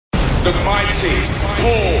the mighty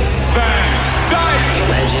Paul van Dyk.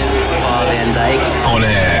 Legend Paul van Dyk. On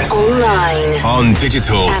air, online, on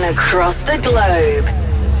digital, and across the globe.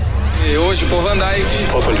 Hey, hoje Paul van Dyk.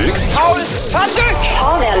 Paul van Dyk. Paul van Dyk.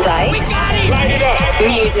 Paul van Dyk. We got it. Light it up.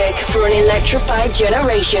 Music for an electrified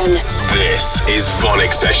generation. This is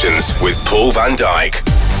VONYC Sessions with Paul van Dyk.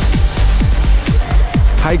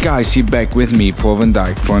 Hi guys, you're back with me, Paul van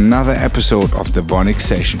Dyk, for another episode of the VONYC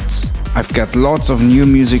Sessions. I've got lots of new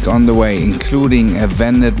music on the way, including a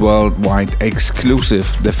Vandit Worldwide exclusive,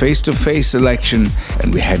 the face-to-face selection,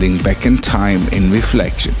 and we're heading back in time in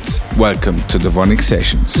Reflections. Welcome to the VONYC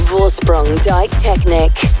Sessions. Vorsprung Dyk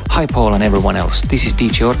Technic. Hi Paul and everyone else, this is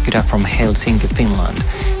DJ Orkida from Helsinki, Finland.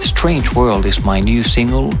 Strange World is my new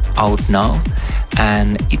single, out now,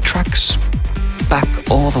 and it tracks back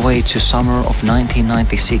all the way to summer of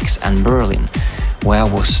 1996 and Berlin, where I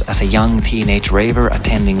was as a young teenage raver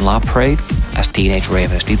attending La Parade, as teenage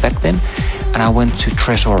ravers did back then, and I went to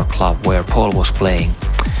Tresor Club where Paul was playing.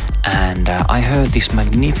 And I heard this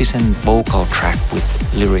magnificent vocal track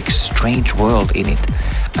with lyrics Strange World in it,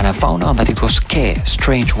 and I found out that it was Ke,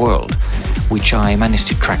 Strange World, which I managed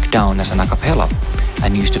to track down as an a cappella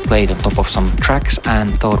and used to play it on top of some tracks,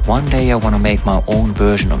 and thought one day I want to make my own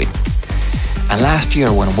version of it. And last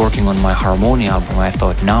year when working on my Harmony album, I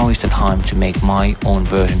thought now is the time to make my own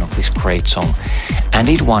version of this great song. And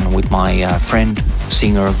did one with my friend,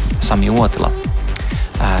 singer Sami Uotila.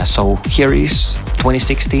 So here is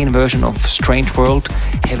 2016 version of Strange World,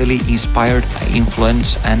 heavily inspired,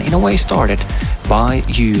 influenced, and in a way started by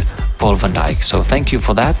you, Paul van Dyk. So thank you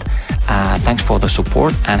for that. Thanks for the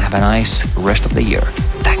support and have a nice rest of the year.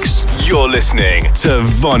 Thanks. You're listening to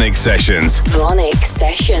VONYC Sessions. VONYC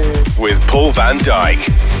Sessions. With Paul van Dyk.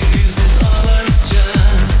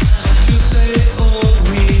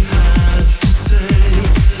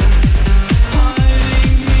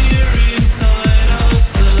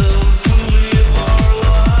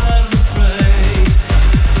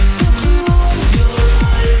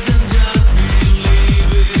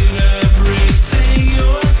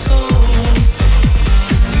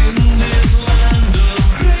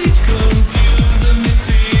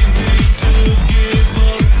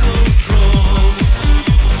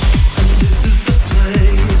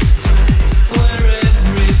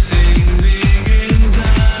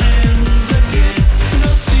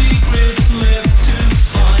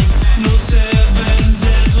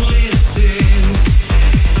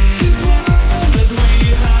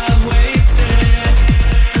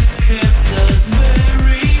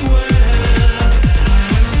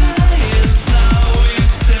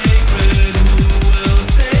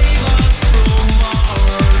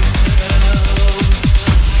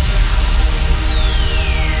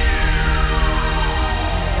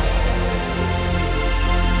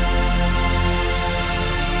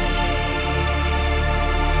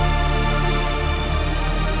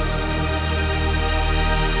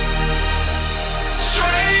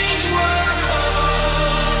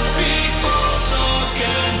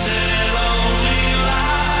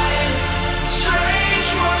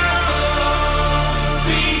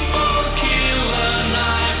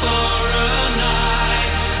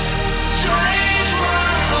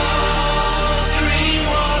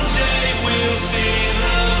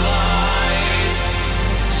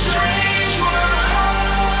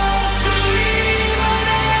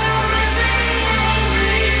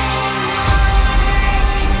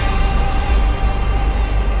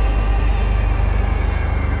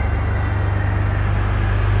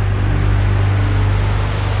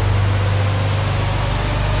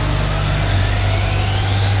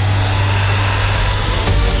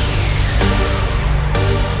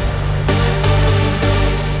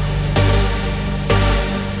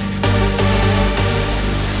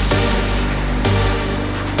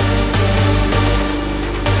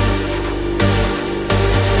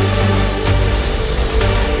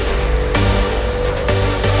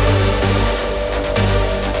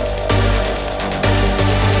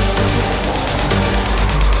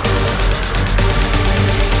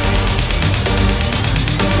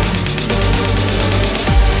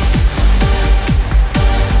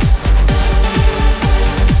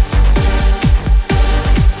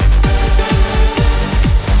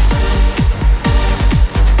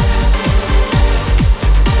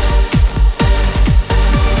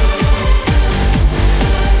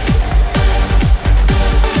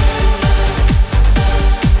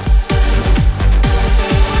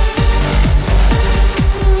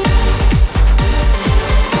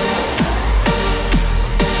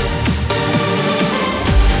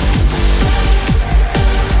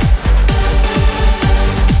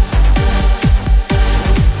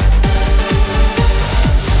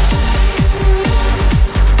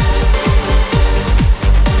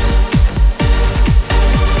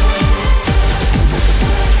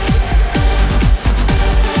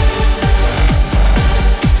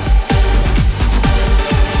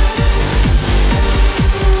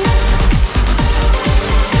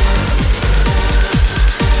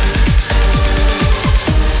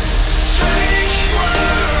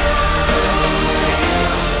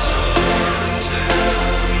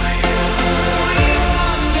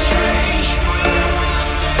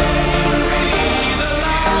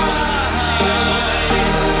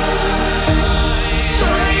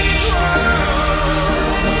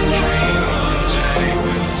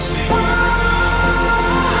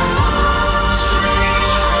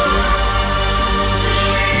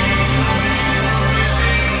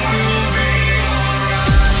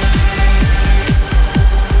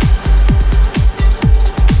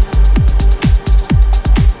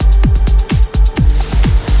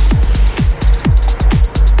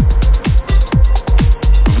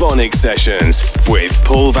 VONYC Sessions with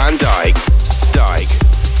Paul van Dyk.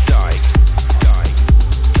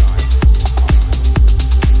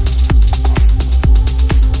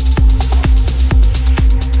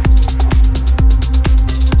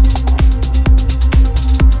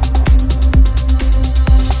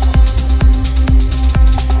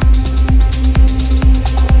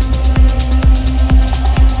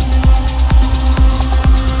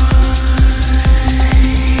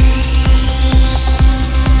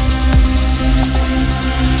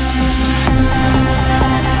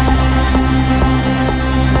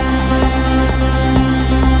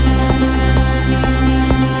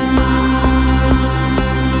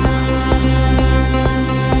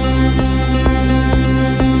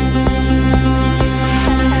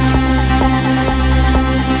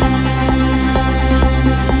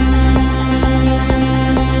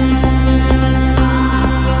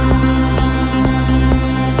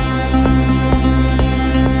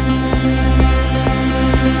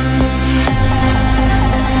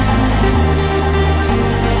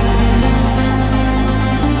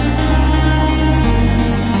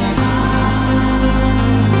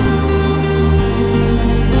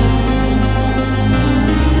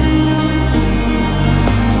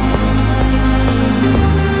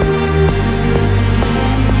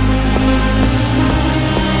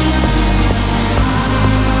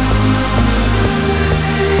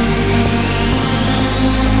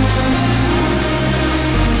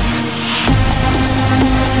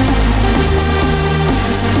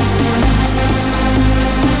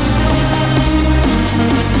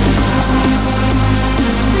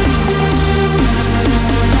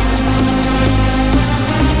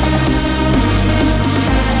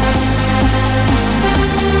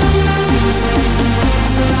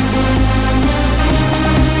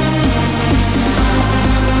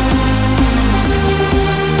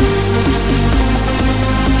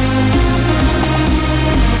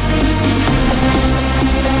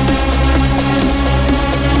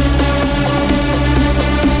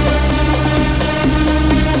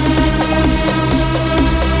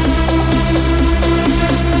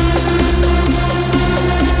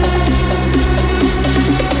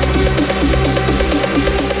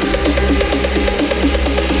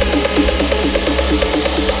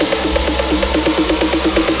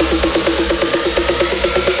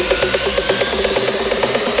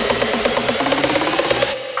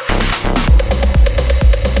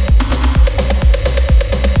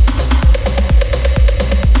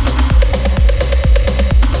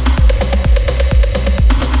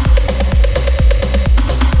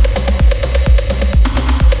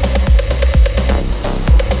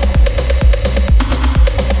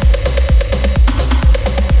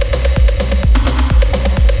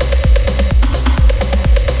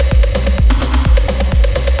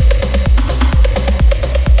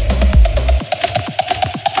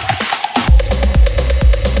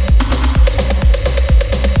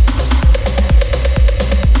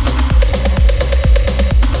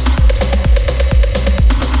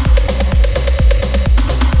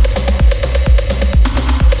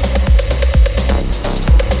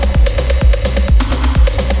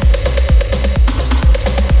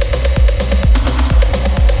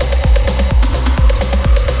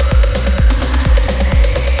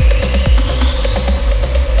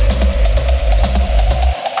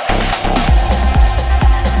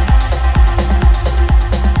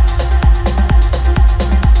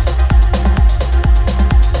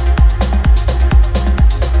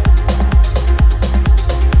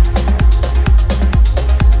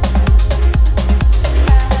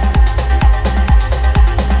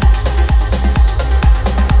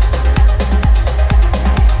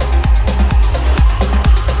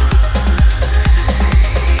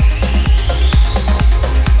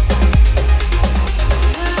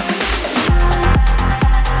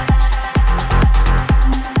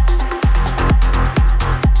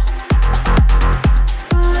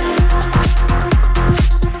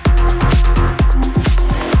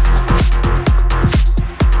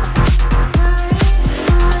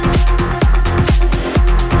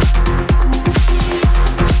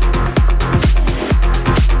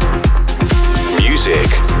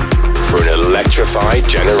 electrified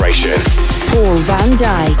generation. Paul van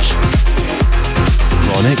Dyk.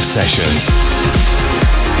 VONYC Sessions.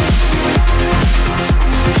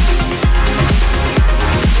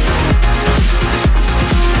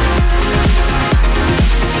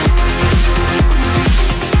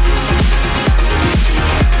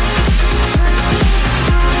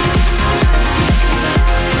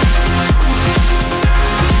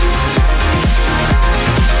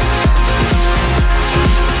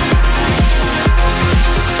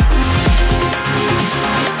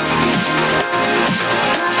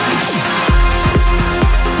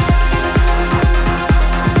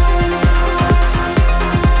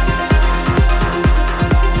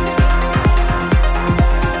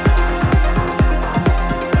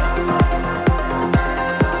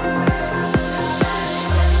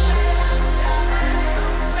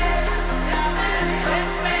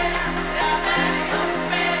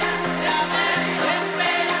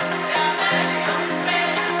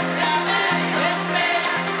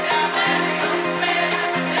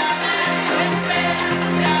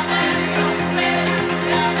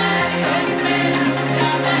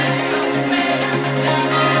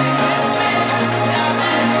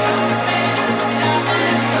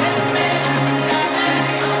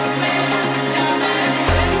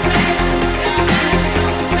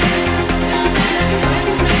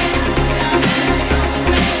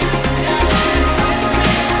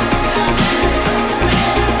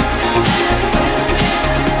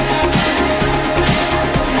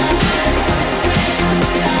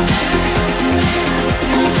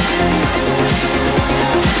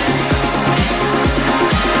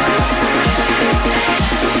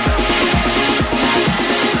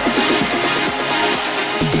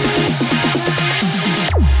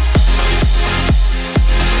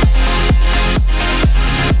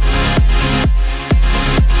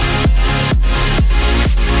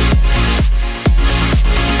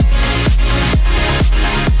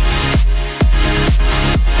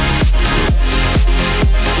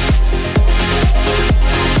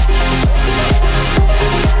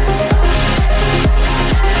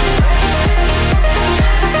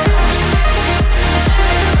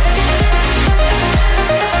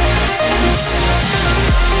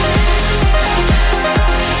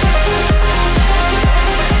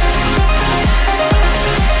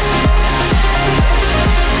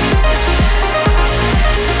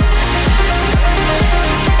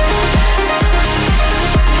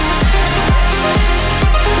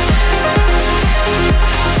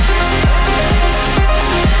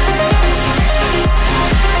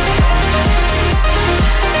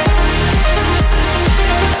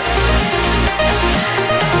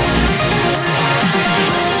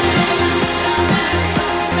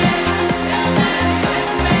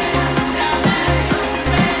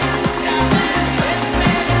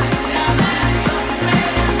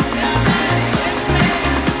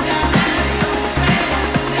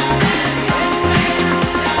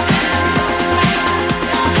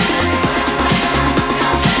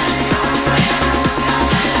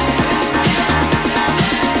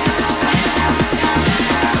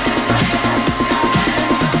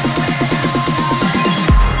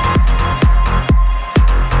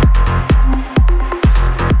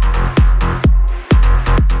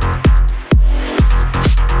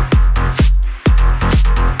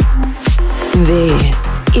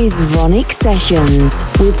 This is VONYC Sessions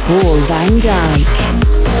with Paul van Dyk.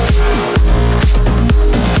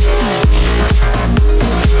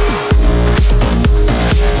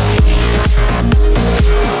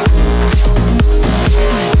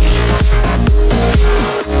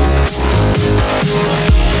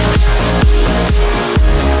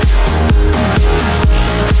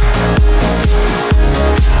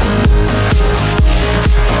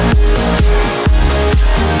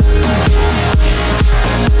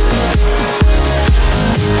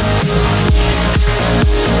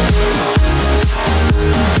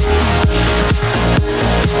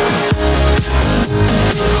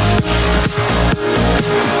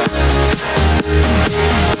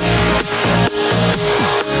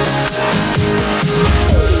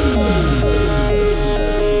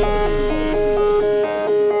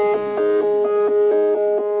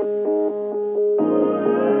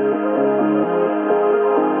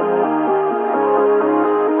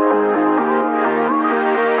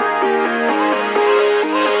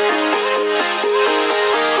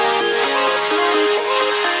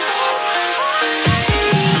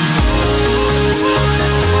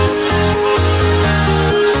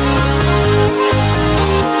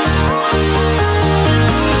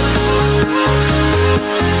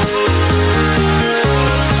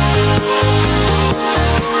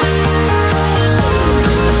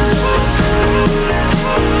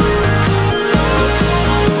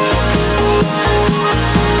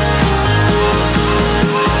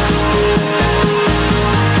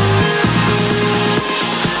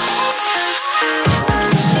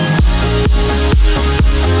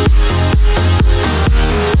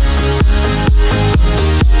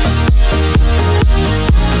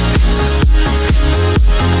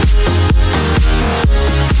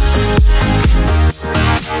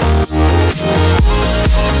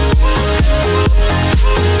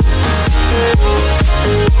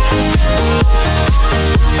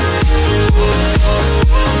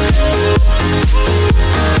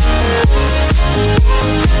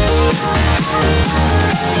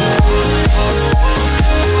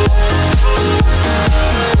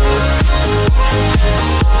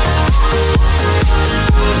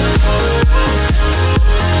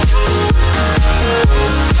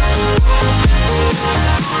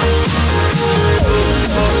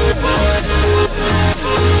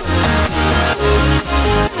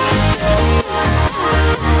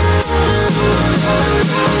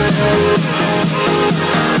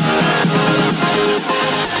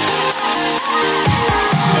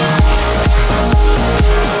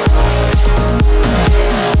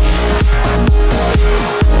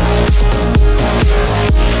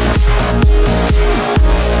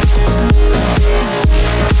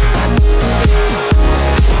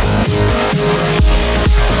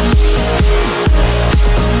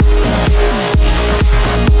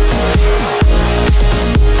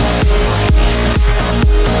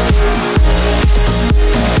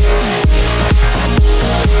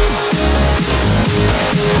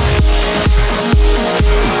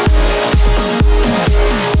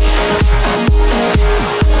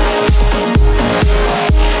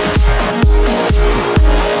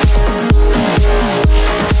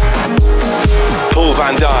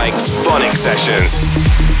 VONYC Sessions.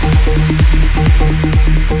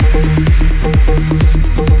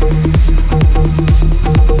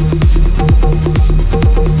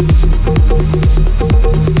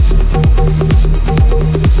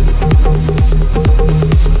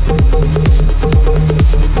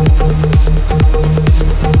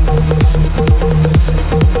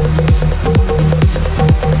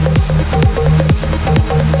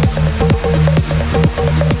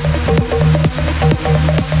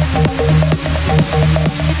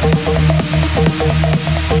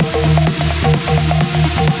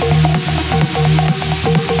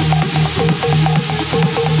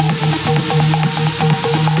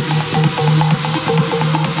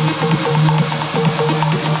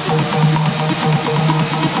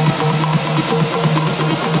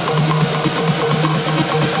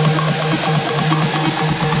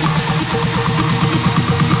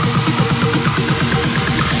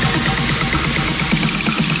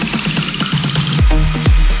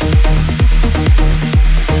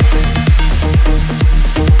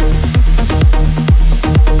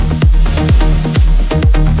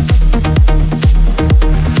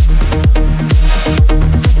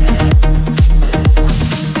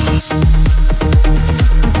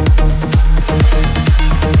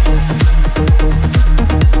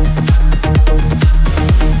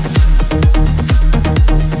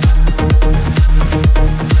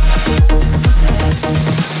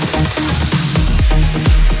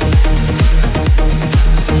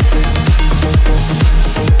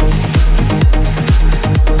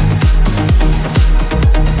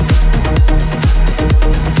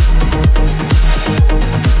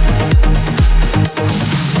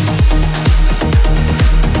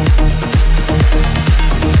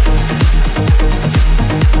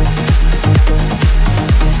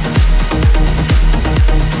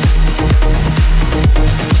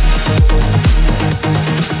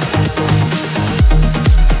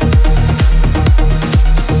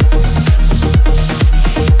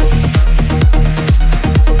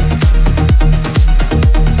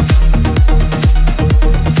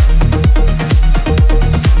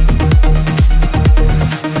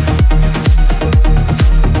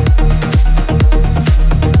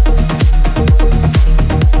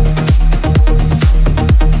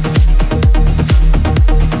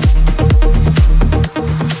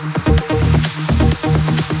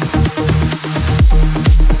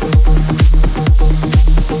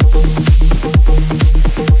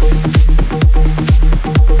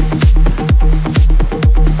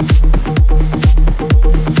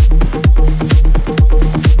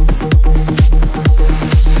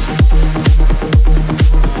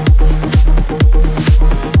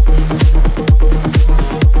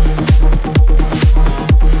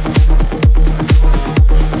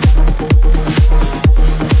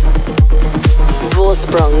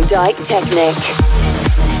 Dyke Technic.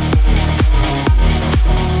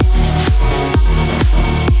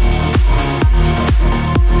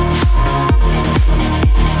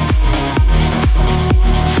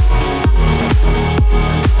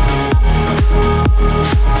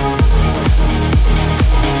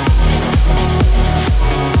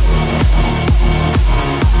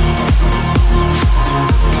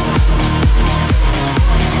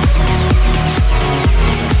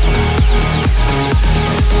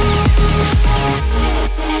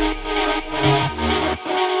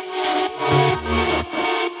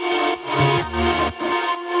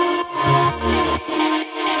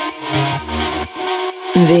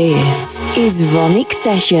 This is VONYC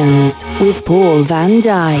Sessions with Paul van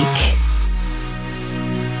Dyk.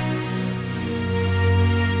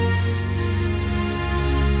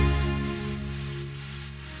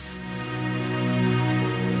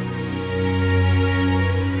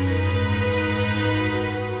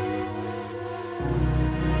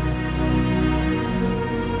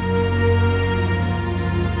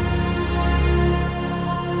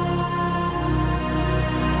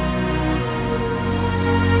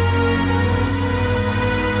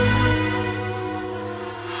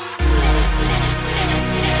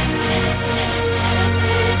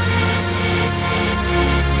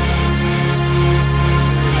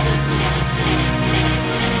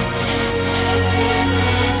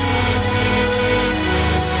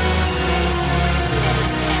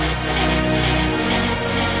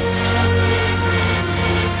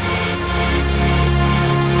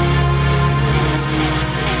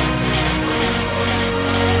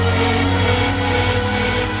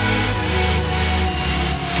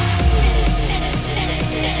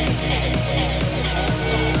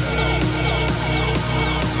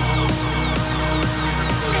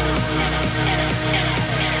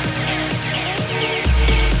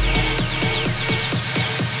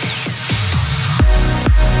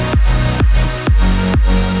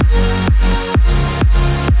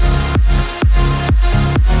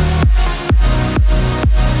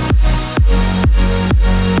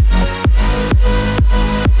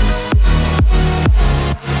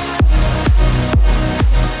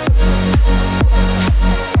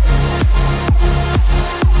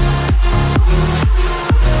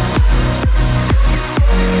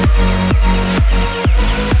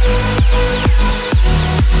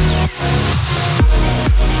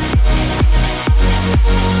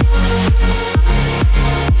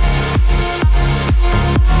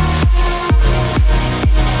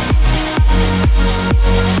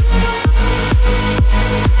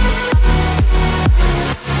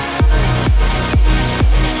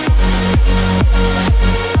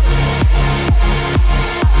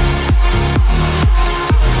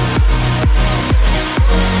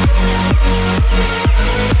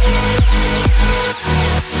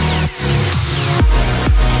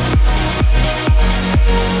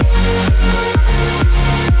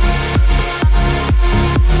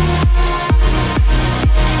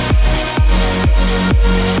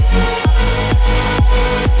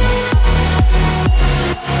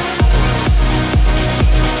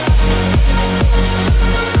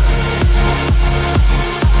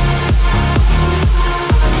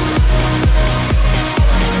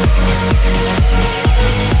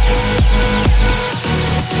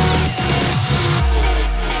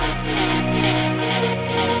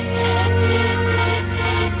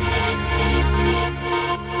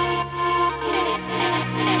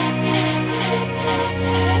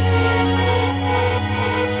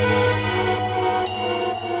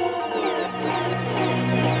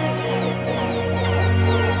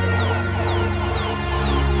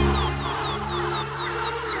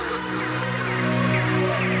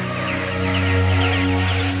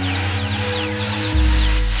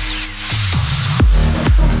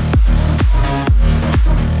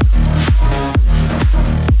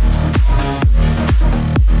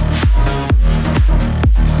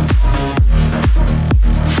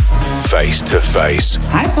 Face to Face.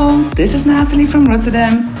 Hi Paul, this is Natalie from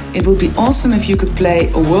Rotterdam. It would be awesome if you could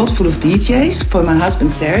play A World Full of DJs for my husband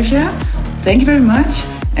Sergio. Thank you very much,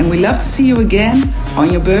 and we love to see you again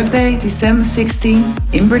on your birthday, December 16,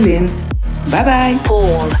 in Berlin. Bye bye.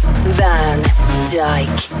 Paul van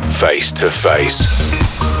Dyk. Face to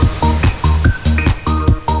Face.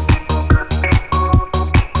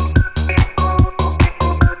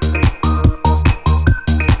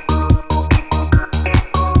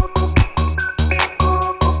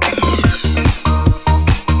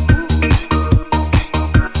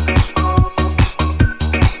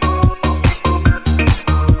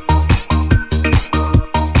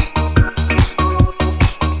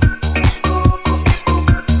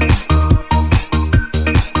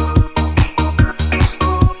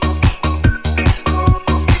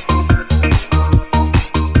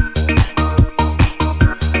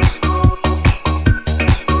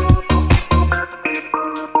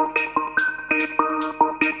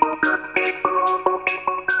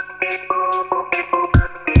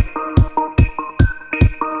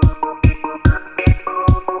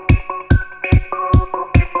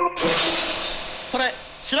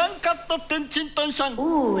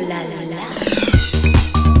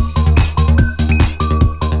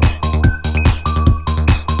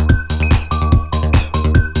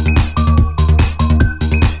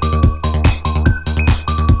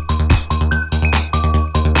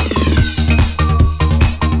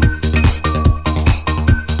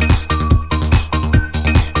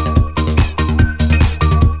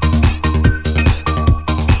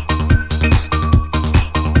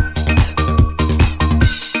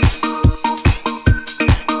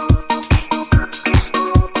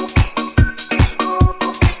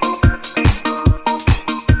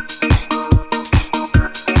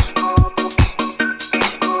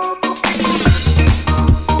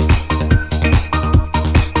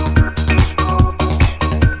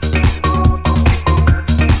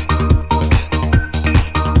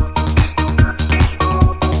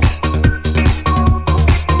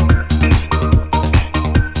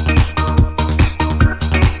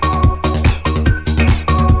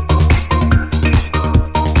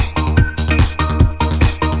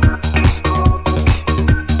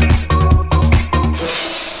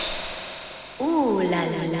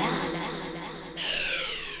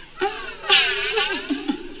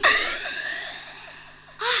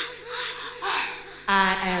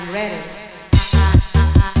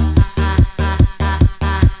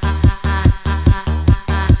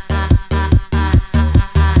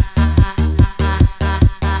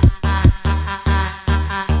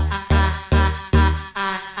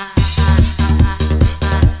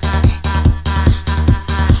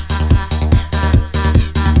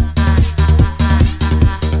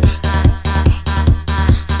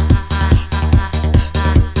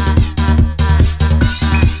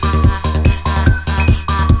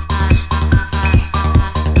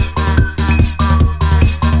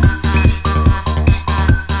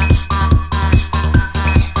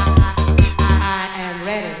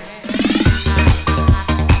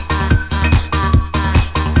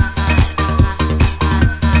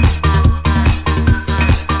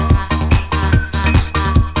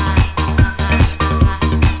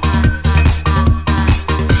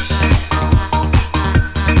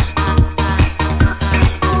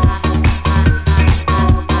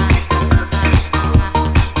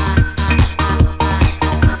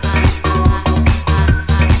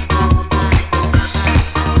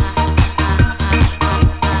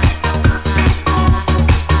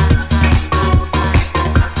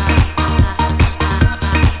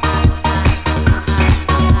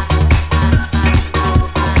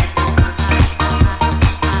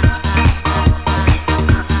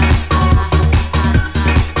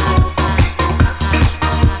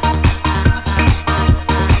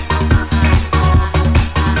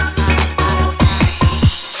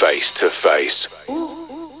 Face.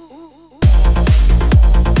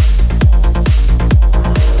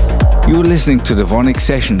 You're listening to the VONYC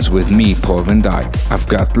Sessions with me, Paul van Dyk. I've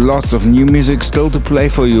got lots of new music still to play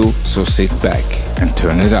for you, so sit back and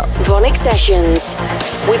turn it up. VONYC Sessions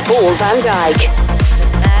with Paul van Dyk.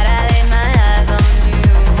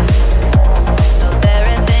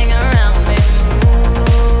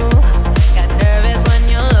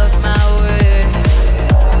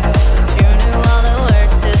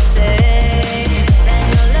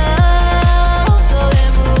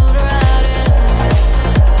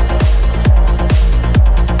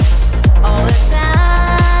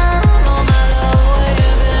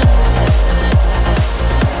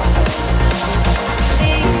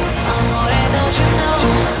 Don't you know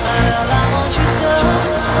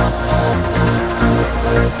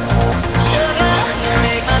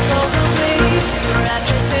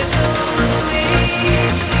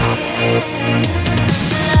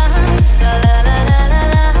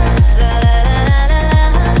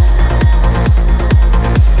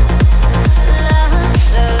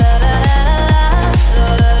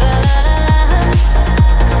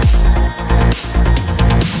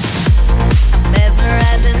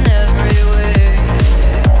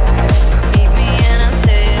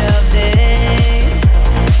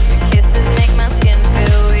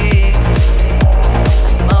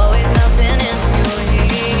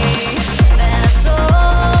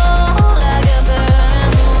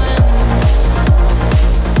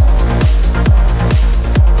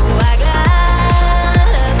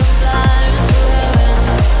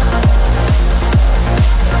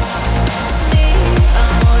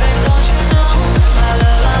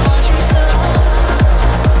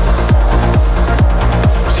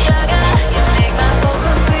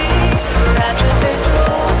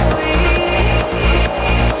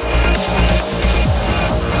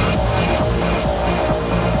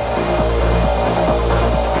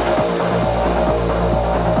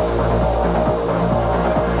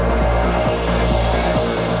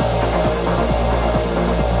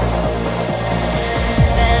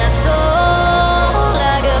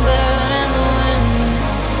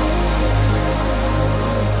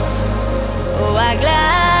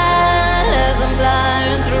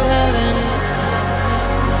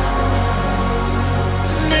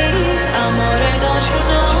Amore, don't you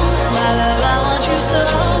know, my love, I want you so.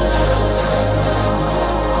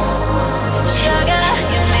 Sugar,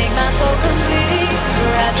 you make my soul complete. Your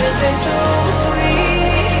rapture tastes so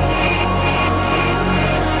sweet.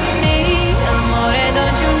 Me, amore,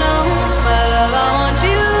 don't you know, my love, I want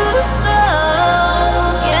you so.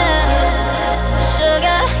 Yeah,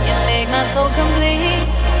 sugar, you make my soul complete.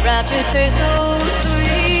 Rapture tastes so sweet.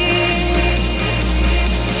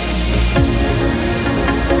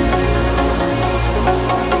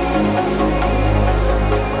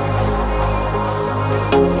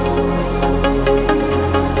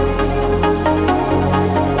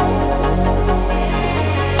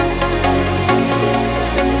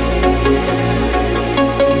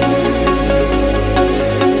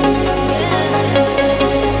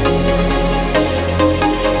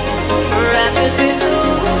 Rapture tastes so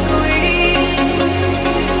sweet.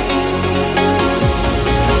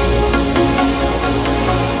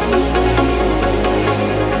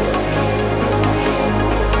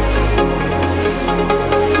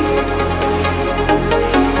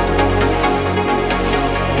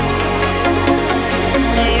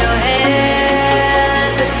 Lay your head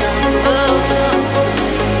this number.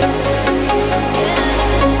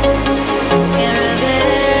 Can't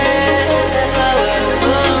resist, that's why we're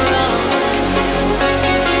wrong.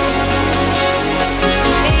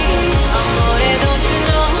 Me, amore, don't you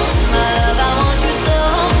know, my love, I want you so.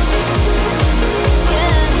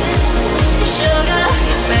 Yeah, sugar,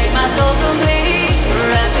 you make my soul complete.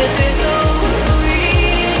 Rapture tastes so sweet.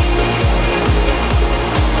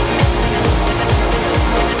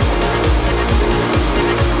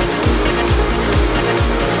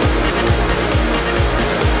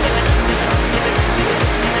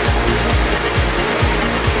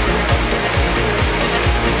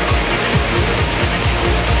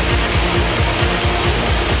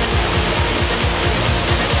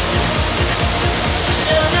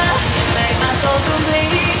 Sugar, you make my soul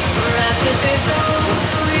complete. Rapture tastes so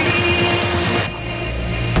sweet.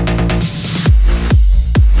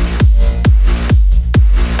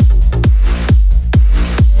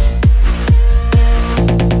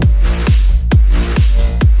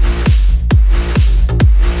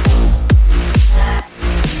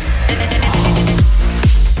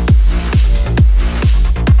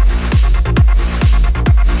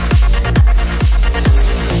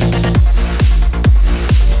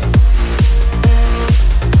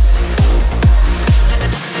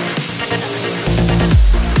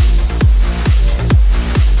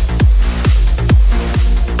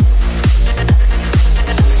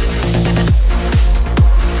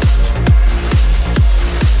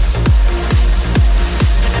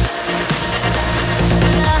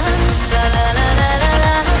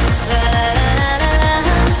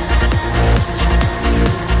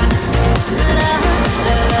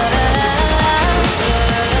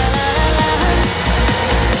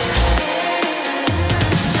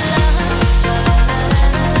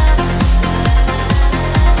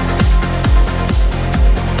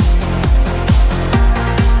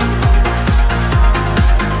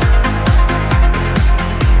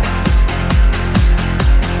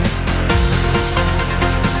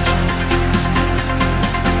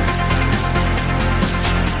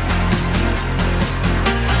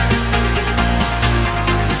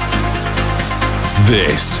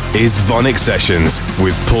 This is VONYC Sessions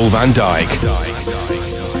with Paul van Dyk.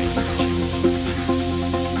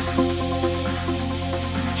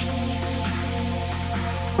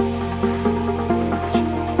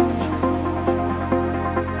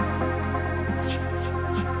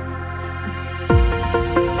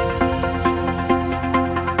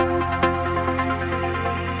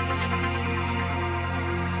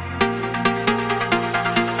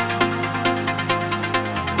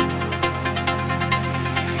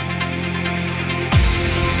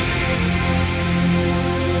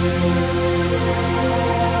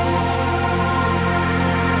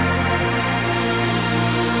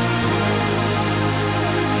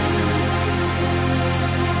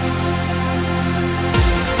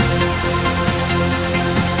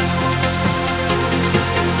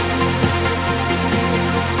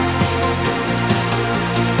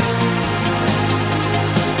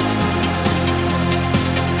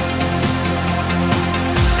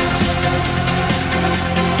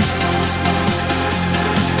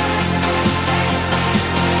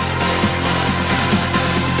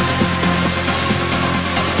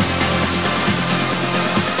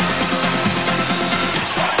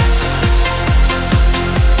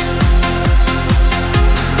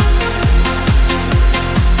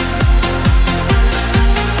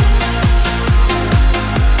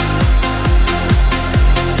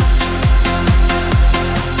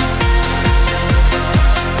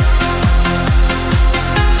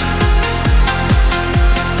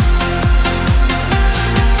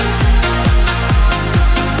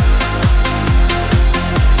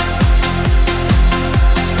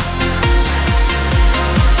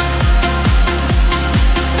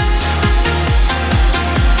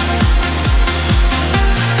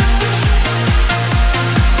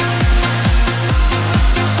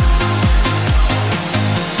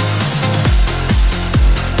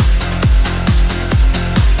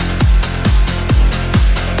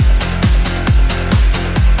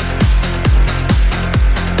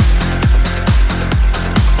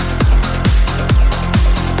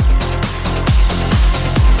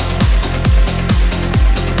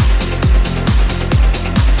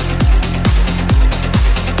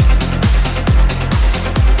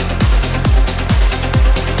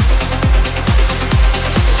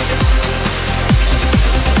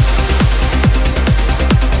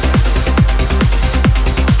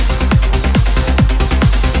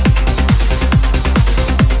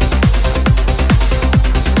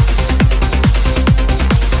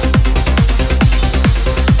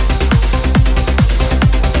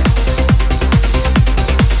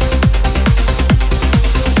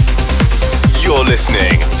 You're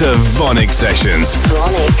listening to VONYC Sessions.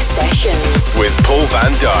 VONYC Sessions. With Paul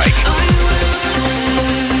van Dyk.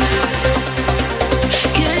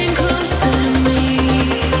 Getting closer to me,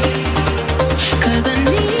 'cause I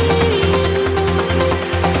need you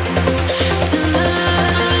to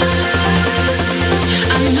love.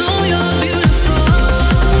 I know you're beautiful,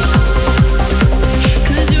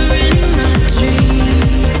 'cause you're in my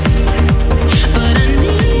dreams. But I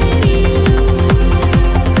need you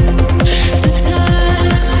to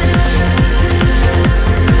touch.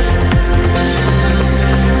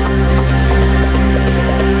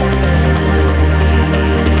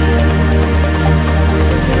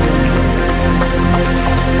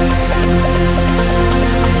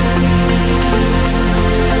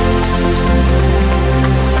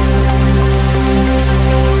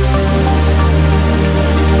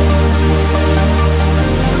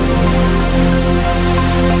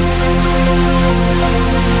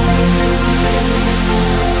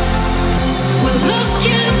 We're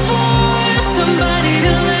looking for somebody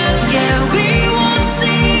to love, yeah. We won't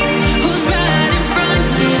see who's right in front,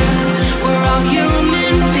 yeah. We're all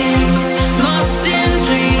human beings, lost in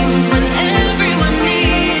dreams when everyone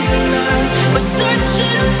needs love. We're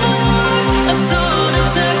searching for a soul to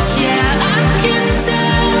touch, yeah. I can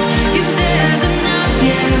tell you there's enough,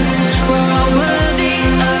 yeah. We're all worthy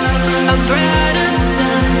of a brighter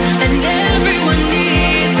sun, and everyone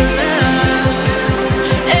needs love.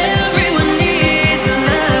 Everyone needs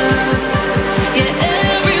love. Yeah,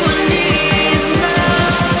 everyone needs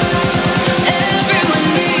love. Everyone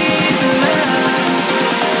needs love.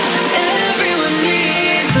 Everyone needs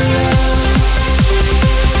love. Everyone needs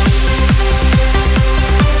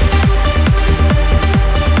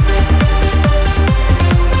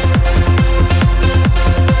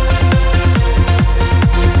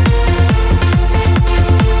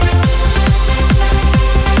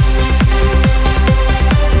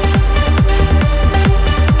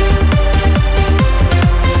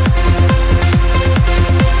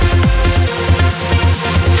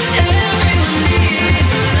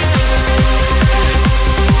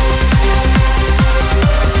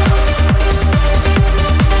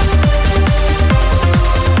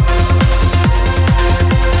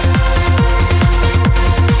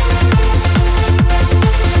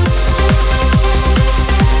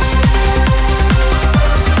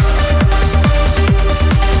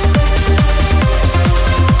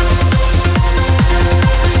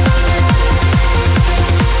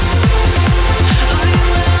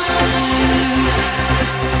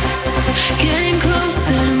getting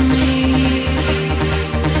closer to me,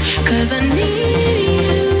 'cause I need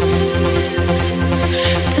you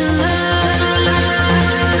to love.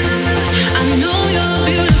 I know you're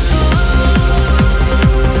beautiful,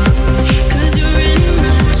 'cause you're in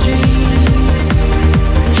my dreams.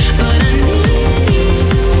 But I need you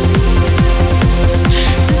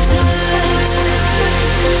to touch.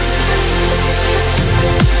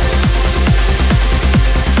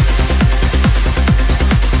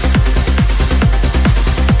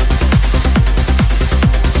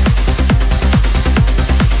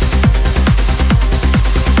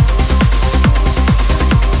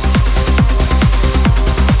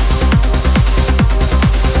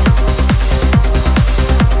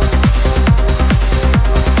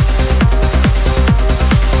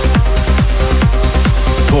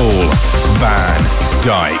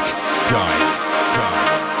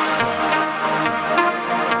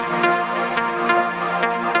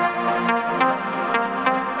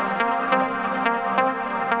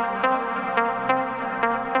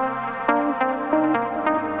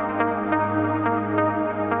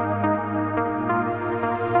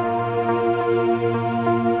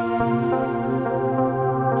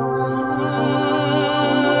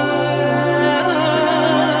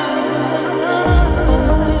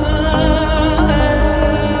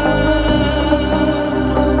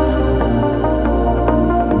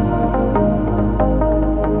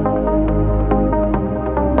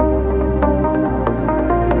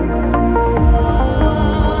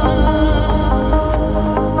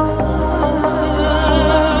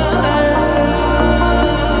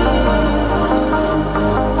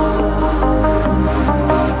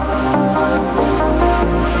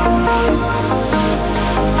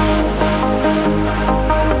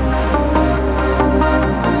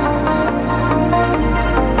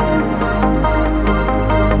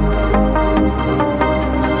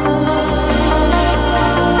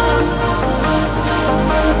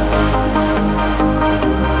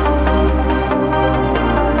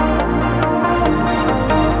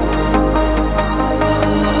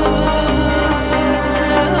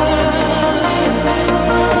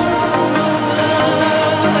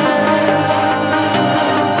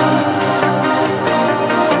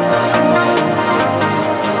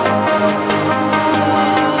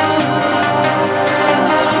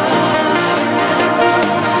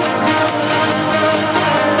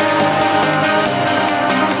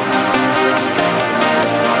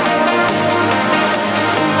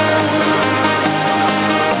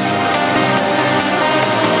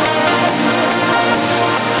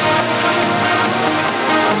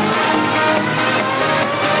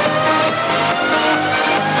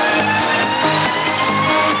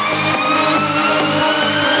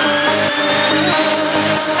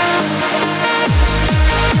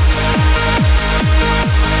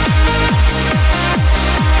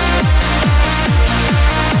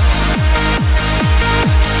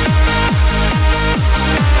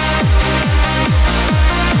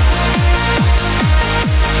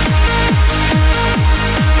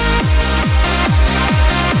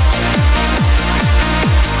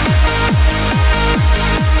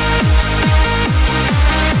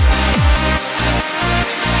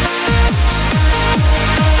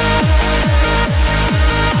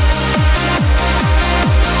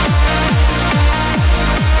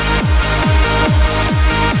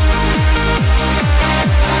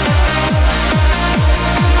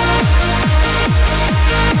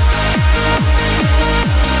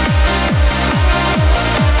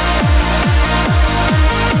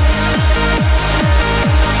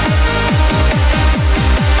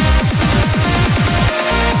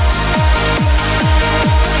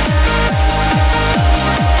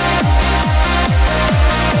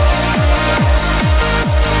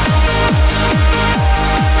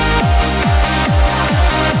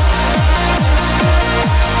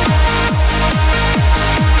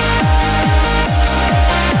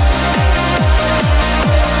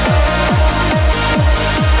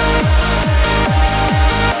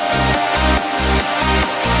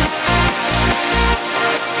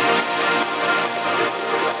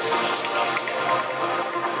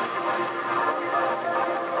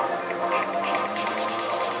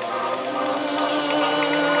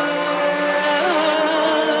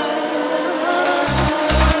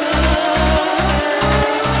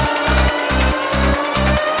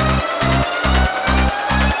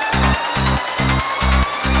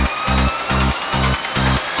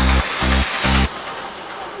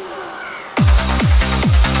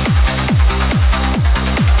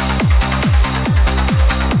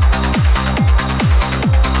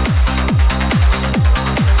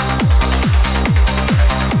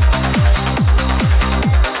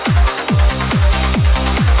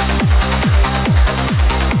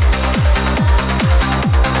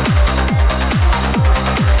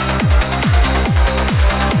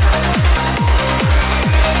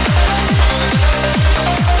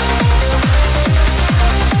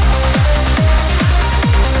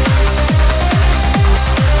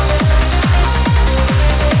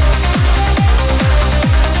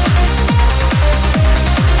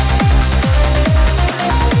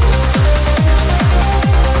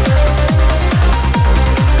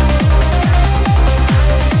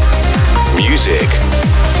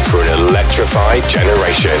 My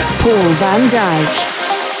Generation. Paul van Dyk.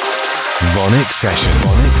 VONYC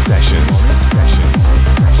Sessions. VONYC Sessions. VONYC Sessions.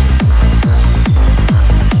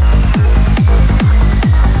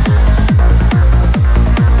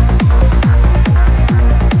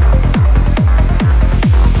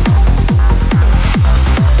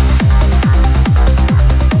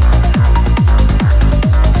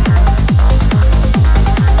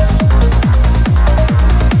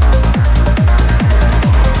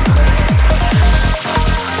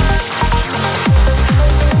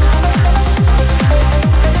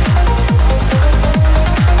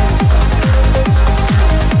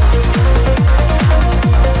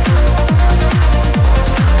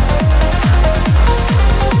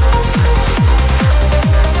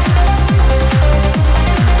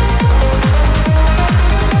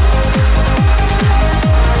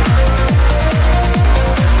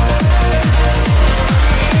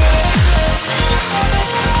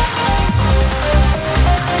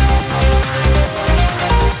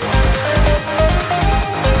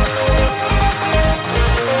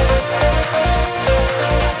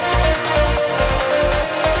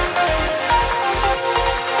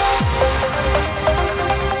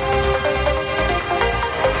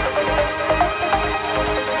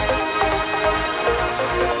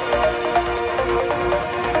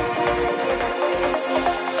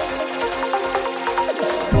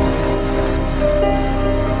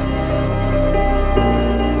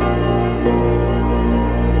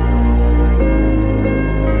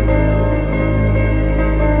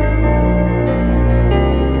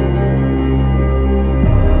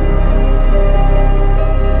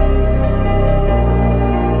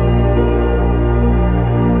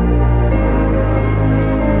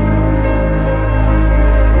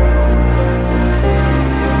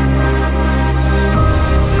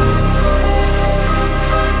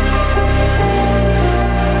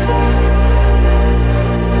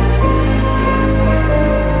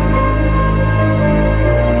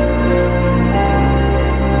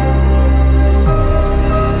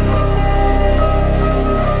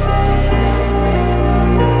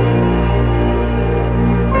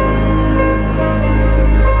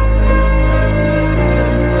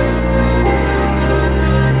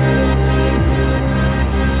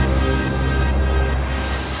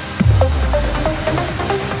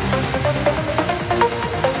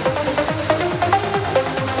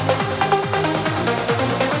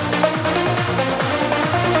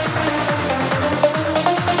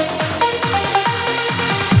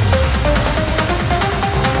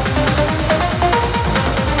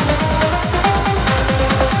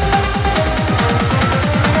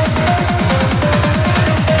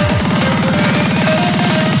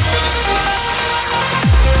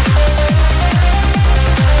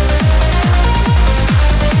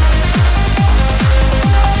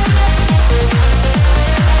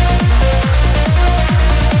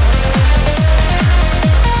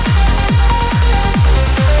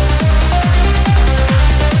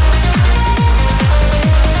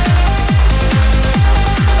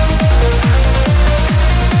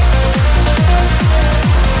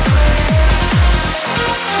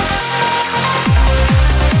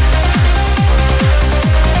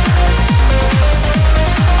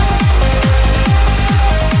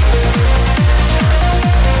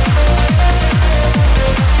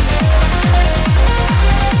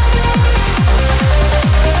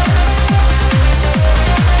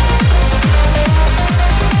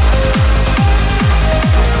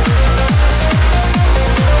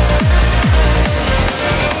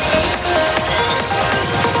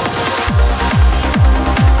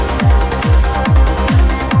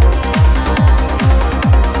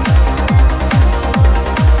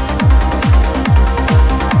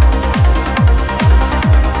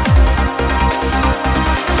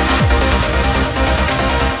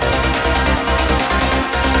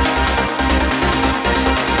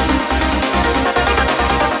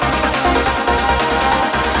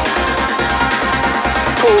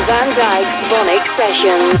 Van Dyk's VONYC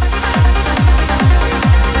Sessions.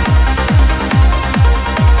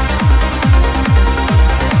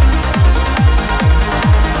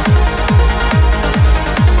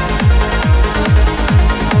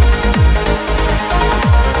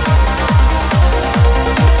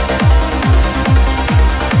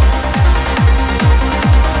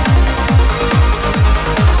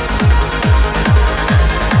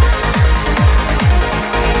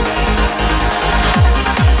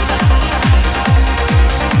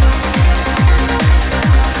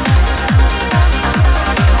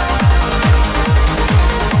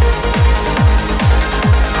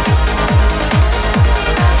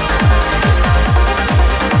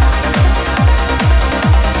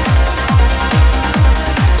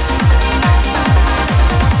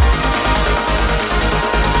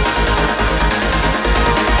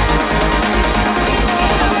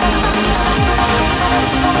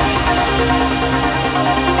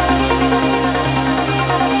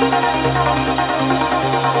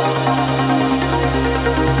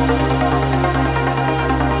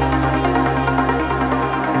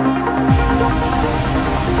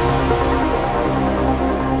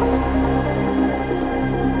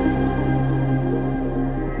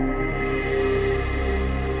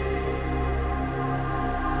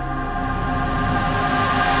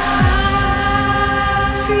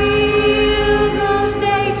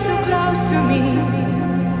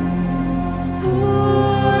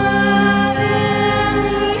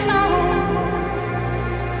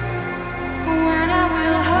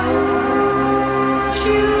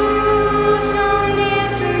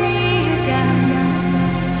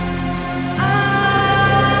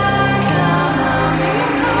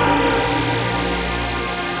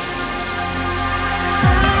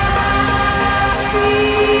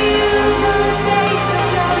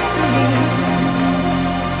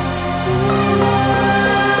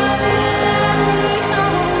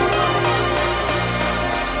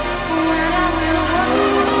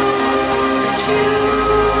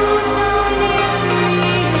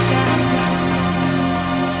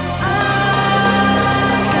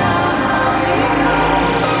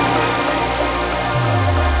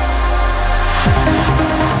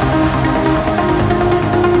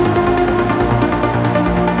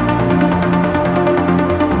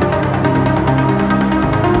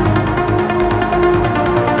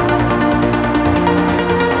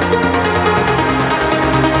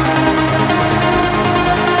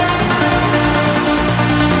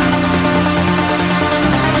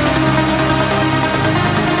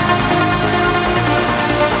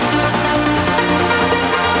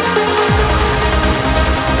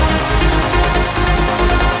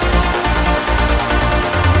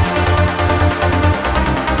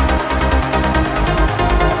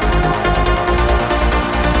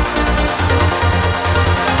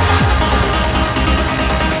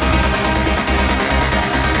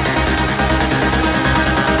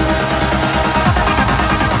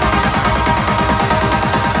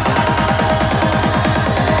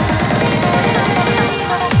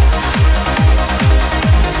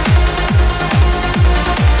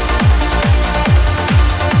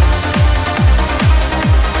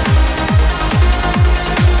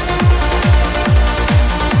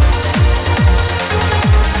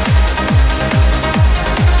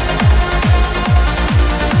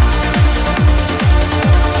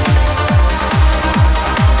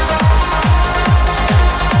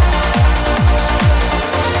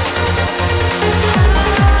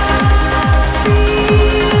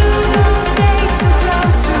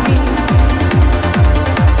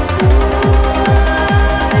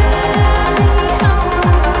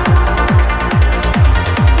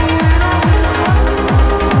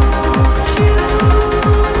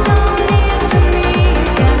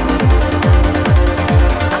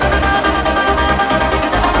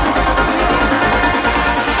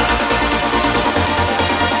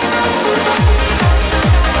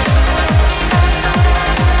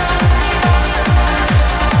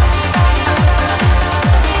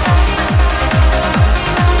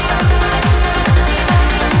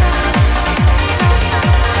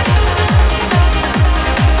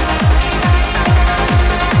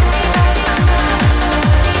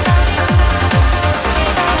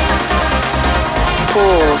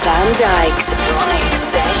 Paul van Dyk's VONYC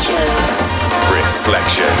Sessions.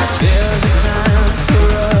 Reflections. There's a time for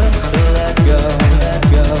us to let go.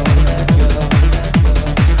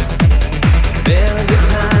 There's a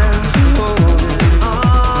time for holding on.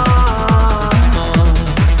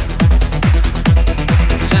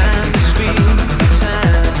 Time to speak,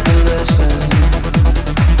 time to listen.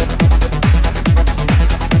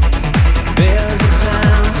 There's a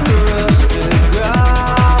time for us to grow.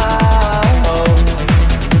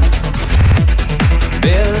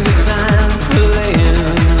 There's a time for laying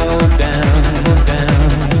low down, down.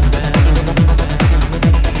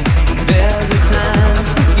 There's a time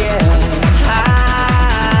for getting high.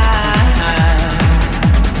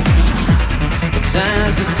 A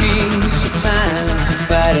time for peace, a time for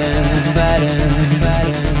fighting, fighting,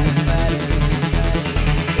 fighting.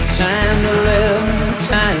 A time to live, a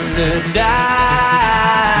time to die.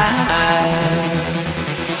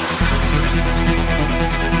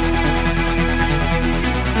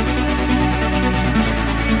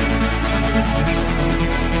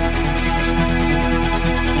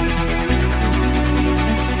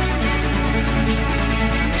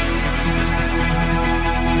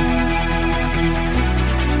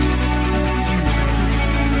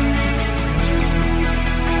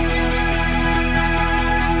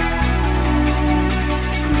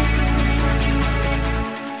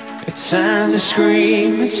 Time to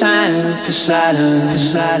scream, time for silence,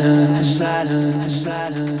 silence, silence,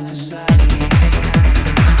 silence, silence.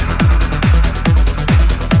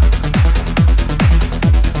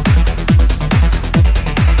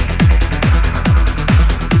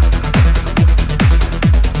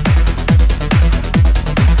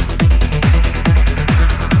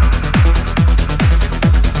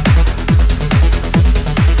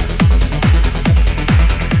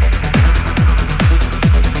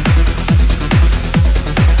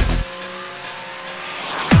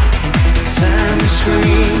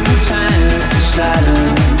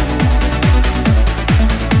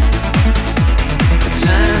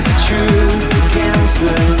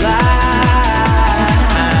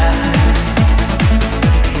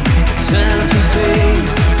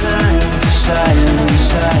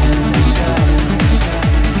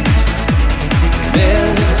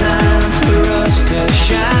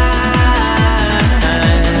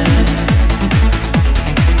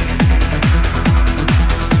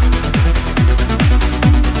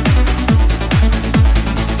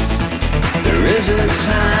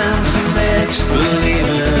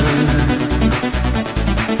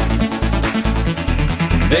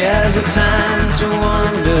 There's a time to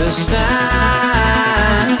understand.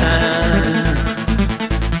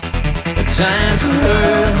 A time for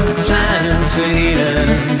her, a time for healing.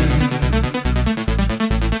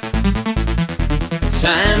 A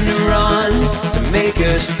time to run, to make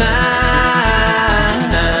a stand.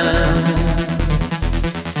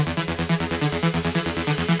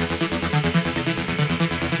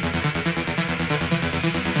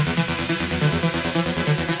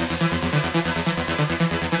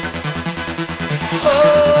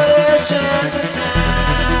 Just the time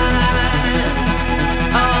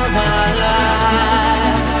of our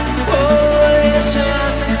lives. Oh, it's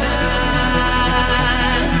just the time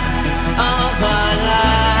of our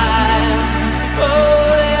lives.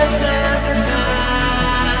 Oh, it's just the time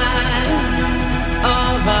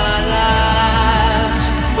of our lives.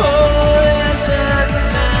 Oh, it's just the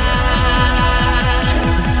time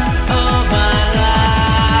of our lives.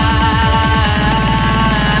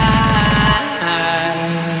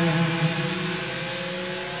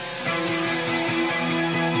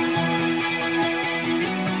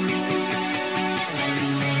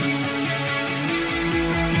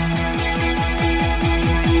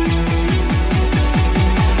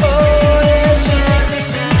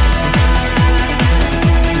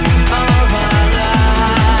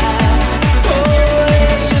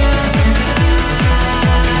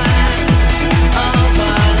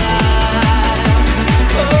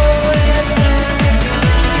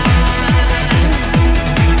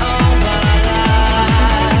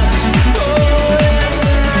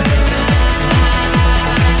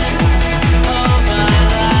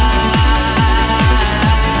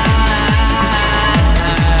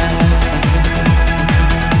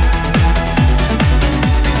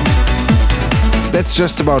 That's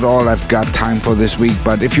just about all I've got time for this week,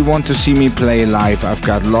 but if you want to see me play live, I've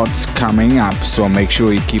got lots coming up, so make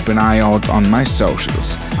sure you keep an eye out on my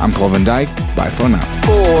socials. I'm Paul van Dyk, bye for now.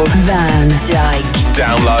 Paul van Dyk.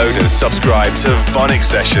 Download and subscribe to VONYC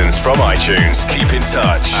Sessions from iTunes. Keep in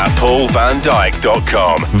touch at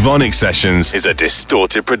paulvandyk.com. VONYC Sessions is a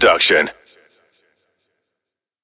Distorted production.